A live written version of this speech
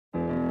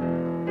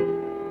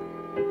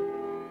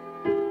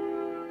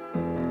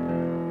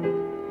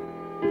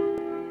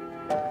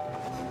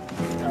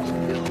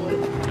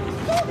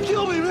Don't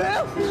kill me,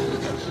 man!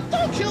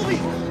 Don't kill me!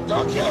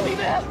 Don't kill me,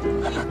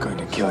 man! I'm not going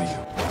to kill you.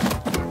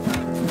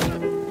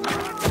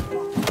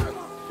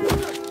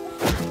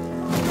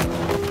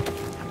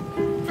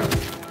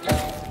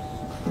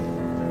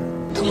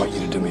 I want you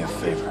to do me a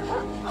favor.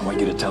 I want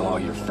you to tell all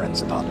your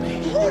friends about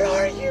me. What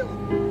are you?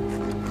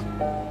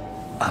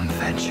 I'm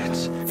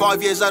vengeance.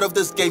 5 years out of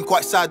this game,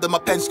 quite sad that my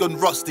pen's gone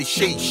rusty.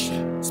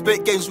 Sheesh.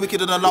 Spit games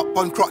wicked and I'm up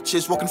on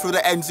crutches, walking through the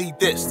endz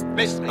disc.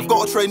 I've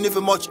got to train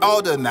even much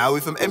harder now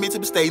if I'm aiming to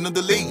be staying on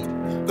the lead.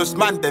 Cause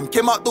mandem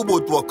came out the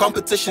woodwork,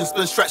 competition's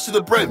been stretched to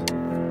the brim.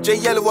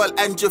 JYellowL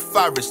and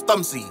Jafaris,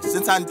 Stormzy,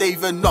 Santan,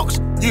 and Knucks.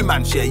 You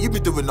man, yeah, you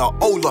been doing that.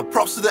 Oh Lord,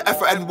 props to the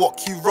effort and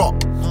what you rock.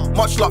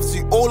 Much love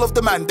to all of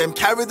the mandem,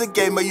 carry the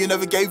game but you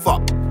never gave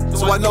up.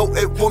 So I know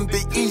it won't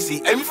be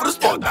easy, aiming for the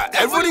spot that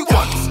everybody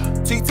wants.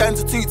 210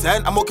 to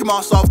 210, I'm walking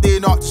myself there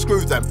not to screw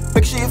them.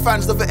 Make sure your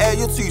fans never air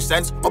your 2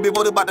 cents. I'll be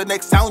bothered about the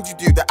next sound you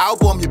do, the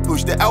album you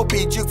push, the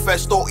LP, Juke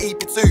Fest or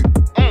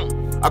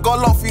EP2. I got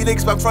a lot for you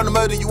niggas, but I'm trying to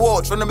murder you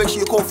all. Trying to make sure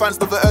your core fans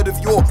never heard of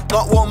you all.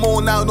 Not one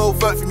more now, no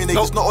vert from you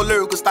niggas. Not a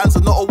lyrical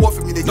stanza, not a word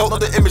from you niggas. Not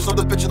the image, not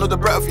the picture, not the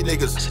breath of you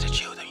niggas. I said it's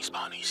you, then you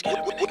spawn, you scared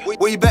of me nigga.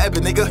 Well you better be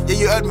nigga, yeah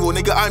you heard me all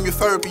nigga. I'm your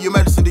therapy, your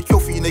medicine, the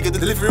cure for you nigga. The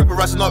delivery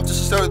rising up just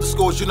to stir the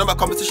scores. You know my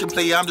competition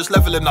player, I'm just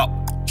leveling up.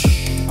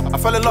 I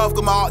fell in love,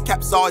 got my heart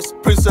capsized.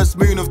 Princess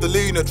Moon of the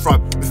lunar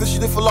tribe.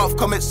 If for love,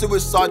 commit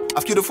suicide.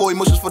 I've killed 4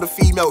 emotions for the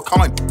female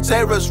kind.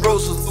 Sarah's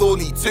rose was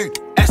thorny too.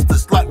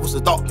 Esther's light was the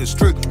darkest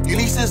truth.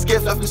 Ulysses'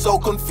 gift left me so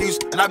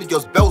confused. And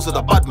Abigail's bells are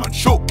the bad man.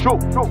 Shook.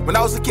 When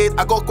I was a kid,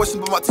 I got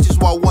questioned by my teachers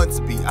what I wanted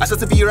to be. I said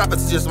to be a rapper,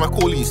 teachers my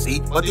calling, you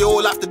see. But they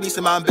all laughed at me,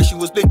 so my ambition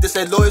was big. They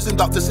said lawyers and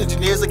doctors,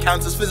 engineers,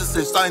 accountants,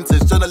 physicists,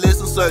 scientists, journalists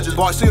and surgeons.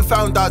 But I soon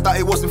found out that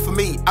it wasn't for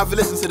me. Have a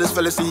listen to this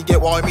fella so you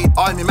get what I mean.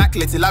 I'm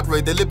immaculate,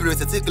 elaborate,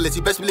 deliberate, articulate.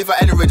 You best believe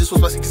at any rate, this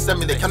was my 6th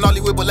seminary. Can only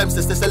wibble lemons,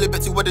 they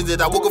celebrate to wedding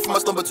did. I woke up from my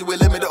slumber to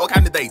eliminate all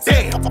candidates.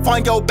 Damn,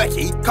 fine girl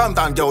Becky, calm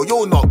down girl,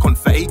 you're not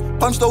confetti.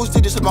 Punch those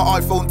digits with my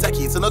iPhone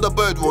techie. It's another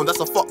bird one, that's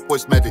a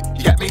fuckboy's medic.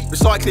 You get me?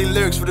 Recycling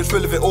lyrics for the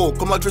thrill of it all.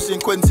 Come on, Drizzy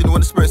and Quentin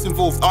when the spirit's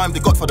involved. I'm the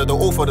godfather, the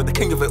all-father, the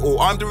king of it all.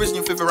 I'm the reason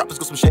your favorite rappers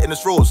got some shit in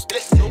his drawers.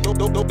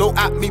 Don't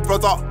at me,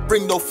 brother.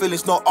 Bring no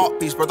feelings, not art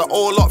piece, brother.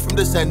 All up from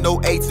this end, no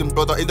hating,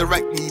 brother.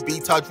 Indirect me, be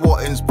Taj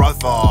Wharton's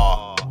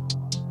brother.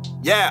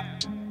 Yeah.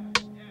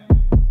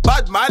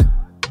 Bad man.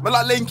 Man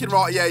like Lincoln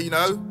right, yeah, you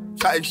know.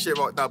 Chatting shit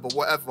right now, but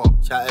whatever.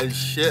 Chatting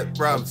shit,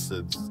 bruv.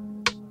 Nonsense.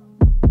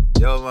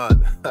 Yo,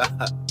 man.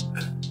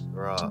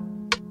 Right.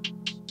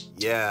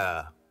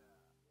 Yeah.